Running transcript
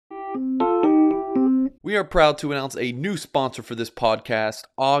We are proud to announce a new sponsor for this podcast,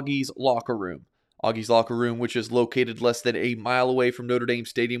 Augie's Locker Room. Augie's Locker Room, which is located less than a mile away from Notre Dame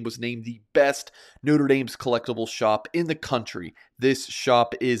Stadium, was named the best Notre Dame's collectible shop in the country. This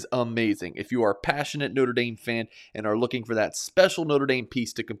shop is amazing. If you are a passionate Notre Dame fan and are looking for that special Notre Dame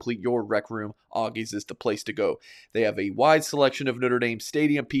piece to complete your rec room, Augie's is the place to go. They have a wide selection of Notre Dame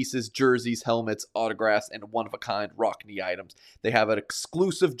stadium pieces, jerseys, helmets, autographs, and one-of-a-kind Rockne items. They have an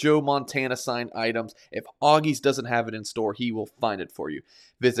exclusive Joe Montana signed items. If Augie's doesn't have it in store, he will find it for you.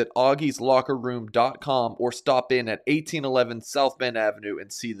 Visit augieslockerroom.com or stop in at 1811 South Bend Avenue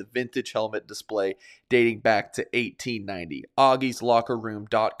and see the vintage helmet display dating back to 1890.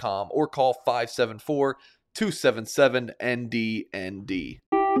 augieslockerroom.com or call 574-277-NDND.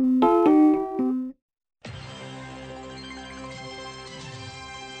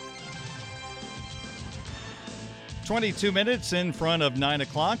 22 minutes in front of 9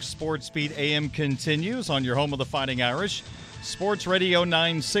 o'clock. Sports Beat AM continues on your home of the Fighting Irish. Sports Radio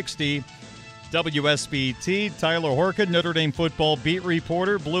 960 WSBT. Tyler Horkin, Notre Dame football beat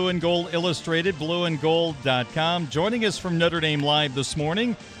reporter, Blue and Gold Illustrated, blueandgold.com. Joining us from Notre Dame Live this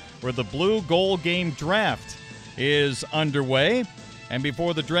morning, where the Blue Gold game draft is underway. And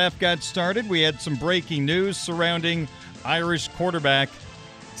before the draft got started, we had some breaking news surrounding Irish quarterback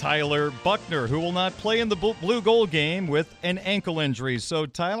Tyler Buchner, who will not play in the Blue Gold game with an ankle injury. So,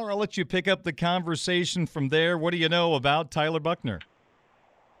 Tyler, I'll let you pick up the conversation from there. What do you know about Tyler Buchner?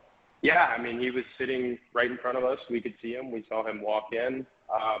 Yeah, I mean, he was sitting right in front of us. We could see him. We saw him walk in.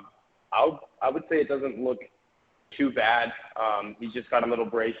 I would say it doesn't look too bad. He's just got a little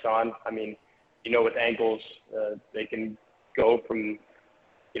brace on. I mean, with ankles, they can go from,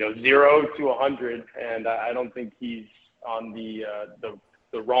 0 to 100, and I don't think he's on the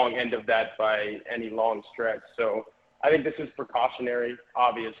wrong end of that by any long stretch. So I think this is precautionary,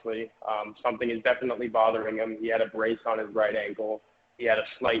 obviously. Something is definitely bothering him. He had a brace on his right ankle. He had a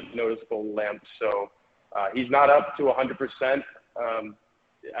slight noticeable limp. So he's not up to 100%.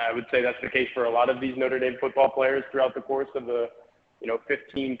 I would say that's the case for a lot of these Notre Dame football players throughout the course of the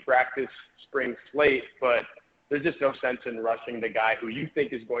 15 practice spring slate. But there's just no sense in rushing the guy who you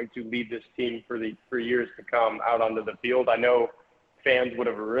think is going to lead this team for years to come out onto the field. I know fans would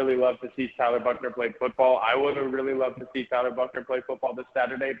have really loved to see Tyler Buchner play football. I would have really loved to see Tyler Buchner play football this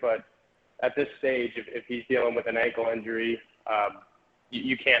Saturday, but at this stage, if he's dealing with an ankle injury,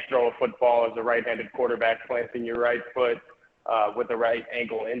 you can't throw a football as a right-handed quarterback planting your right foot with a right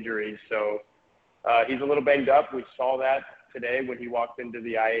ankle injury. So he's a little banged up. We saw that today when he walked into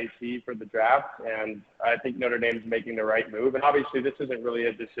the IAC for the draft, and I think Notre Dame's making the right move. And obviously this isn't really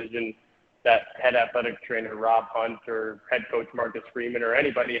a decision that head athletic trainer Rob Hunt or head coach Marcus Freeman or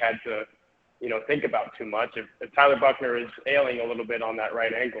anybody had to, think about too much. If Tyler Buchner is ailing a little bit on that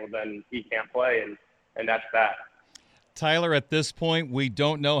right ankle, then he can't play, and that's that. Tyler, at this point, we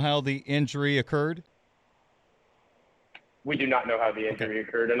don't know how the injury occurred? We do not know how the injury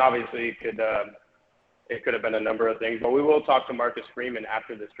occurred, and obviously it could have been a number of things. But we will talk to Marcus Freeman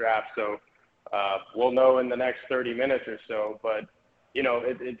after this draft, so we'll know in the next 30 minutes or so. But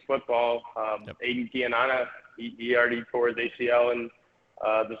it's football. Aiden Kianana, he already tore his ACL in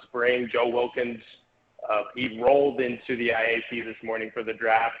the spring. Joe Wilkins, he rolled into the IAC this morning for the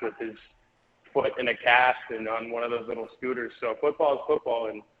draft with his foot in a cast and on one of those little scooters. So football is football.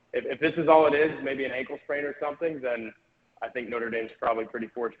 And if this is all it is, maybe an ankle sprain or something, then I think Notre Dame's probably pretty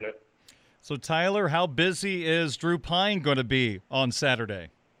fortunate. So, Tyler, how busy is Drew Pyne going to be on Saturday?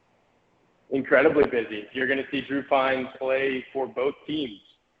 Incredibly busy. You're going to see Drew Pyne play for both teams.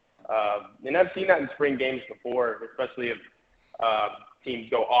 And I've seen that in spring games before, especially if teams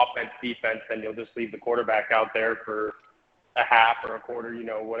go offense, defense, and you'll just leave the quarterback out there for a half or a quarter,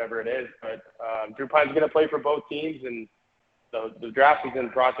 whatever it is. But Drew Pyne's going to play for both teams, and the draft is in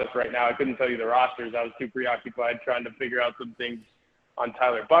process right now. I couldn't tell you the rosters. I was too preoccupied trying to figure out some things on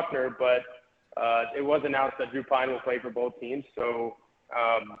Tyler Buchner, but it was announced that Drew Pyne will play for both teams. So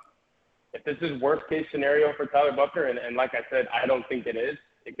if this is worst case scenario for Tyler Buchner, and like I said, I don't think it is.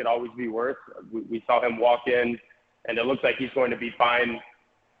 It could always be worse. We saw him walk in, and it looks like he's going to be fine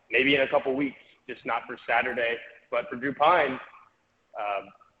maybe in a couple weeks, just not for Saturday. But for Drew Pyne,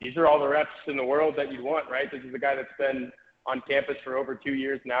 these are all the reps in the world that you want, right? This is the guy that's been on campus for over 2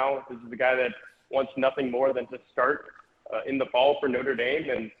 years now. This is the guy that wants nothing more than to start in the fall for Notre Dame,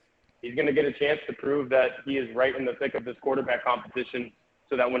 and he's going to get a chance to prove that he is right in the thick of this quarterback competition,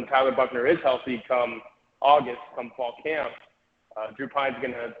 so that when Tyler Buchner is healthy come August, come fall camp, Drew Pyne's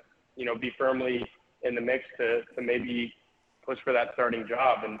going to, be firmly in the mix to maybe push for that starting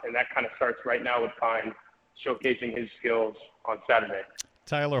job. And that kind of starts right now with Pyne showcasing his skills on Saturday.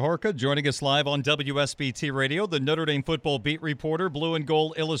 Tyler Horka joining us live on WSBT Radio, the Notre Dame football beat reporter, Blue and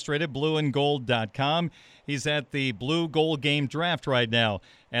Gold Illustrated, blueandgold.com. He's at the Blue Gold Game draft right now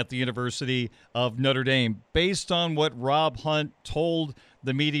at the University of Notre Dame. Based on what Rob Hunt told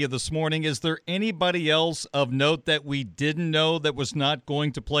the media this morning, is there anybody else of note that we didn't know that was not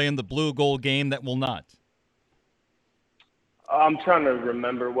going to play in the Blue Gold Game that will not? I'm trying to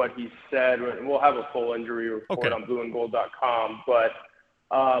remember what he said. We'll have a full injury report on blueandgold.com, but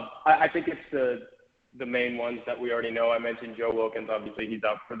I think it's the main ones that we already know. I mentioned Joe Wilkins. Obviously, he's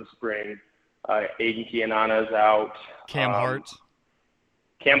out for the spring. Aiden Kianana is out. Cam Hart.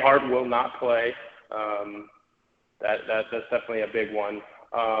 Cam Hart will not play. That's definitely a big one.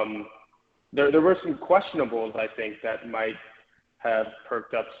 There were some questionables, I think, that might have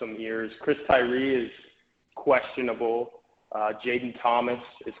perked up some ears. Chris Tyree is questionable. Jaden Thomas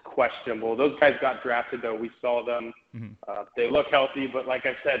is questionable. Those guys got drafted, though. We saw them. They look healthy, but like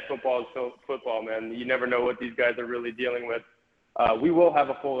I said, football is so football, man. You never know what these guys are really dealing with. We will have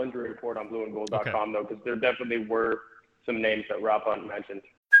a full injury report on blueandgold.com, though, because there definitely were some names that Rob Hunt mentioned.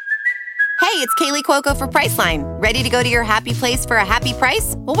 Hey, it's Kaylee Cuoco for Priceline. Ready to go to your happy place for a happy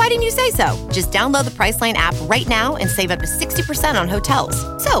price? Well, why didn't you say so? Just download the Priceline app right now and save up to 60% on hotels.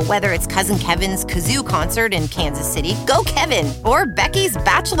 So whether it's Cousin Kevin's Kazoo Concert in Kansas City, go Kevin, or Becky's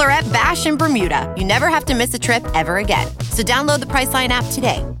Bachelorette Bash in Bermuda, you never have to miss a trip ever again. So download the Priceline app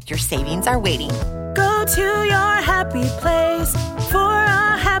today. Your savings are waiting. Go to your happy place for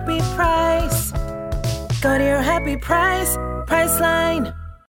a happy price. Go to your happy price, Priceline.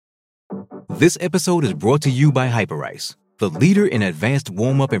 This episode is brought to you by Hyperice, the leader in advanced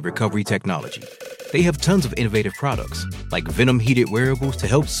warm-up and recovery technology. They have tons of innovative products, like Venom-heated wearables to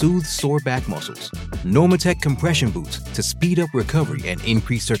help soothe sore back muscles, Normatec compression boots to speed up recovery and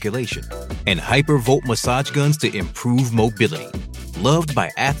increase circulation, and Hypervolt massage guns to improve mobility. Loved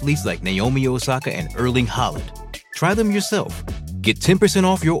by athletes like Naomi Osaka and Erling Haaland. Try them yourself. Get 10%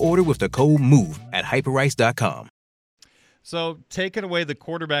 off your order with the code MOVE at hyperice.com. So, taking away the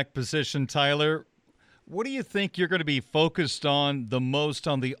quarterback position, Tyler, what do you think you're going to be focused on the most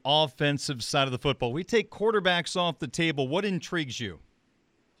on the offensive side of the football? We take quarterbacks off the table. What intrigues you?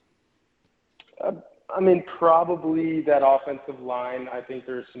 Probably that offensive line. I think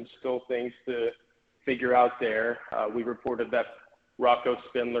there's some still things to figure out there. We reported that Rocco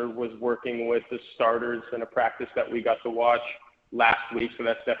Spindler was working with the starters in a practice that we got to watch last week, so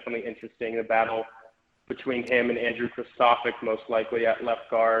that's definitely interesting, the battle between him and Andrew Kristofic, most likely at left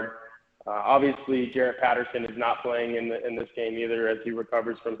guard. Obviously, Jarrett Patterson is not playing in this game either as he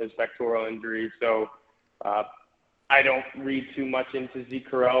recovers from his pectoral injury. So I don't read too much into Zeke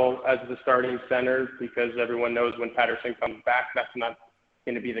Correll as the starting center because everyone knows when Patterson comes back, that's not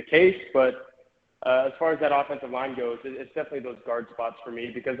going to be the case. But as far as that offensive line goes, it's definitely those guard spots for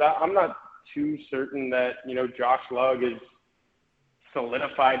me because I'm not too certain that, Josh Lugg is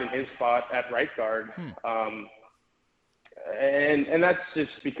solidified in his spot at right guard. And that's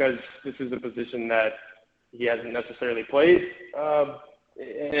just because this is a position that he hasn't necessarily played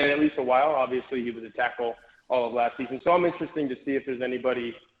in at least a while. Obviously, he was a tackle all of last season. So I'm interested to see if there's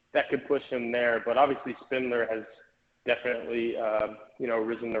anybody that could push him there. But obviously, Spindler has definitely,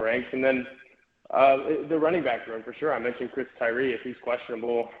 risen the ranks. And then the running back room, for sure. I mentioned Chris Tyree. If he's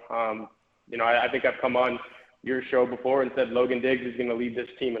questionable, I think I've come on your show before and said Logan Diggs is going to lead this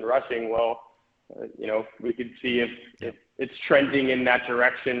team in rushing. Well, we could see if it's trending in that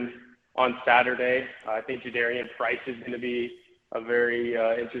direction on Saturday. I think Jadarian Price is going to be a very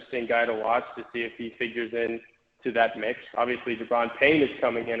interesting guy to watch to see if he figures in to that mix. Obviously, Pyne is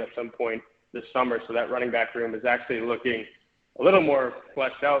coming in at some point this summer, so that running back room is actually looking a little more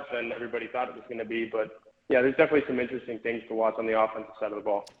fleshed out than everybody thought it was going to be. But, yeah, there's definitely some interesting things to watch on the offensive side of the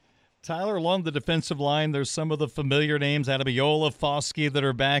ball. Tyler, along the defensive line, there's some of the familiar names, Adebiola, Foskey, that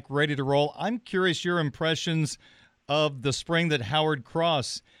are back, ready to roll. I'm curious your impressions of the spring that Howard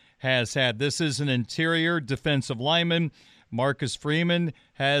Cross has had. This is an interior defensive lineman. Marcus Freeman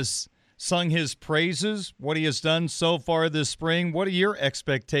has sung his praises, what he has done so far this spring. What are your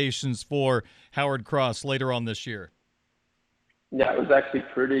expectations for Howard Cross later on this year? Yeah, I was actually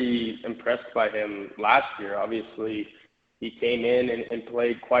pretty impressed by him last year. Obviously, he came in and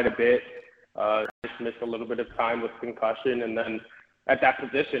played quite a bit, just missed a little bit of time with concussion. And then at that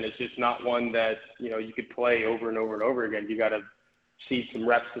position, it's just not one that, you could play over and over and over again. You got to cede some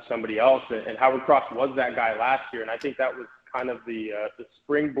reps to somebody else. And Howard Cross was that guy last year. And I think that was kind of the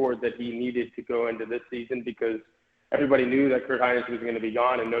springboard that he needed to go into this season because everybody knew that Kurt Heinz was going to be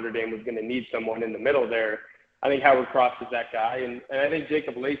gone and Notre Dame was going to need someone in the middle there. I think Howard Cross is that guy. And I think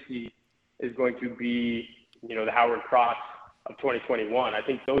Jacob Lacey is going to be, the Howard Cross of 2021. I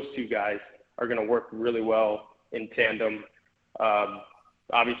think those two guys are going to work really well in tandem.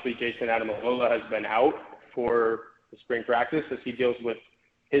 Obviously, Jason Adamalola has been out for the spring practice as he deals with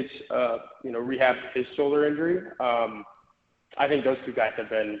his, rehab of his shoulder injury. I think those two guys have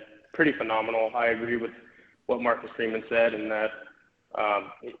been pretty phenomenal. I agree with what Marcus Freeman said, and that,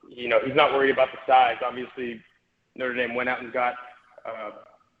 he's not worried about the size. Obviously, Notre Dame went out and got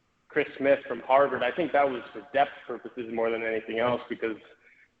Chris Smith from Harvard. I think that was for depth purposes more than anything else, because,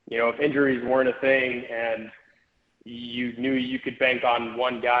 if injuries weren't a thing and you knew you could bank on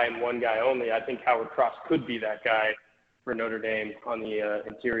one guy and one guy only, I think Howard Cross could be that guy for Notre Dame on the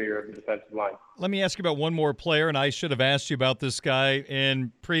interior of the defensive line. Let me ask you about one more player, and I should have asked you about this guy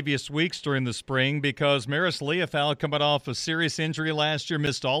in previous weeks during the spring, because Maris Leofau, coming off a serious injury last year,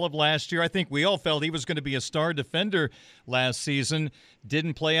 missed all of last year. I think we all felt he was going to be a star defender last season.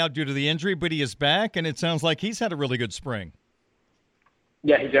 Didn't play out due to the injury, but he is back, and it sounds like he's had a really good spring.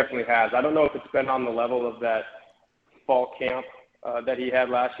 Yeah, he definitely has. I don't know if it's been on the level of that fall camp that he had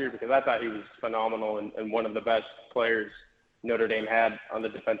last year, because I thought he was phenomenal and one of the best players Notre Dame had on the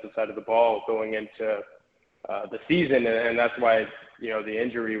defensive side of the ball going into the season, and that's why the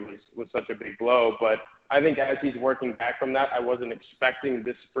injury was such a big blow. But I think as he's working back from that, I wasn't expecting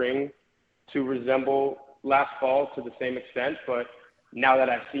this spring to resemble last fall to the same extent. But now that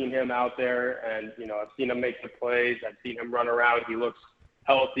I've seen him out there and I've seen him make the plays, I've seen him run around, he looks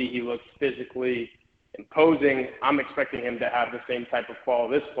healthy, he looks physically imposing. I'm expecting him to have the same type of fall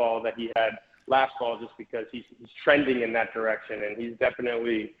this fall that he had last fall, just because he's trending in that direction, and he's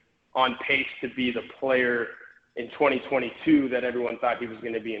definitely on pace to be the player in 2022 that everyone thought he was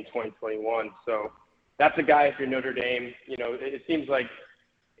going to be in 2021. So that's a guy, if you're Notre Dame, it seems like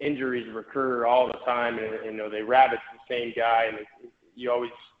injuries recur all the time, and they rabbit the same guy, and you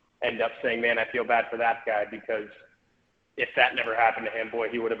always end up saying, man, I feel bad for that guy, because if that never happened to him, boy,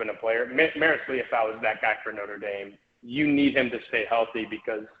 he would have been a player. Maris Leofau is that guy for Notre Dame. You need him to stay healthy,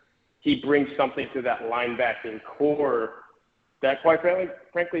 because he brings something to that linebacking core that, quite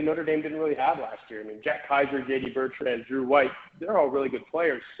frankly, Notre Dame didn't really have last year. I mean, Jack Kaiser, J.D. Bertrand, Drew White, they're all really good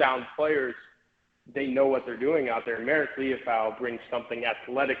players, sound players. They know what they're doing out there. Maris Leofau brings something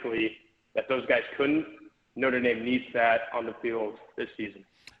athletically that those guys couldn't. Notre Dame needs that on the field this season.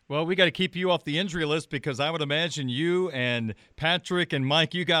 Well, we got to keep you off the injury list, because I would imagine you and Patrick and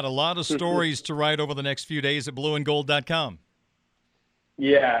Mike, you got a lot of stories to write over the next few days at blueandgold.com.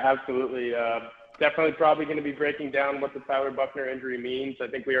 Yeah, absolutely. Definitely probably going to be breaking down what the Tyler Buchner injury means. I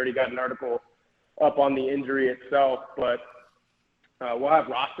think we already got an article up on the injury itself, but we'll have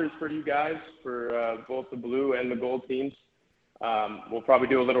rosters for you guys for both the blue and the gold teams. We'll probably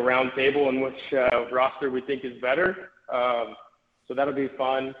do a little round table in which roster we think is better. So that'll be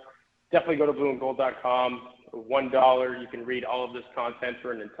fun. Definitely go to blueandgold.com. $1, you can read all of this content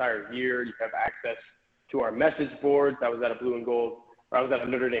for an entire year. You have access to our message boards. I was at a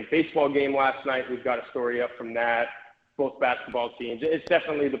Notre Dame baseball game last night. We've got a story up from that, both basketball teams. It's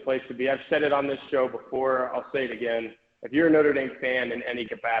definitely the place to be. I've said it on this show before. I'll say it again. If you're a Notre Dame fan in any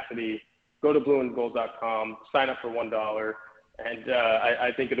capacity, go to blueandgold.com, sign up for $1, and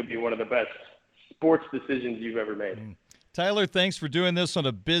I think it'll be one of the best sports decisions you've ever made. Tyler, thanks for doing this on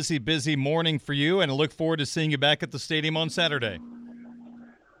a busy, busy morning for you, and I look forward to seeing you back at the stadium on Saturday.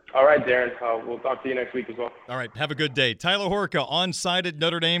 All right, Darren. We'll talk to you next week as well. All right, have a good day. Tyler Horka on site at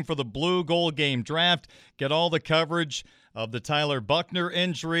Notre Dame for the Blue Gold Game Draft. Get all the coverage of the Tyler Buchner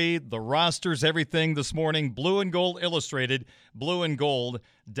injury, the rosters, everything this morning. Blue and Gold Illustrated,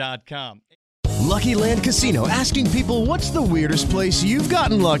 blueandgold.com. Lucky Land Casino, asking people, what's the weirdest place you've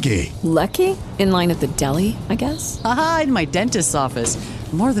gotten lucky? Lucky? In line at the deli, I guess? Aha, in my dentist's office.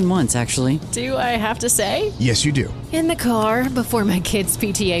 More than once, actually. Do I have to say? Yes, you do. In the car before my kids'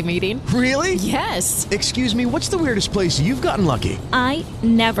 PTA meeting. Really? Yes. Excuse me, what's the weirdest place you've gotten lucky? I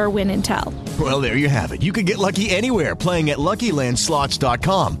never win and tell. Well, there you have it. You can get lucky anywhere, playing at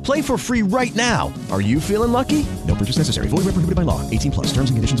LuckyLandSlots.com. Play for free right now. Are you feeling lucky? No purchase necessary. Void where prohibited by law. 18+. Terms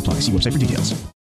and conditions apply. See website for details.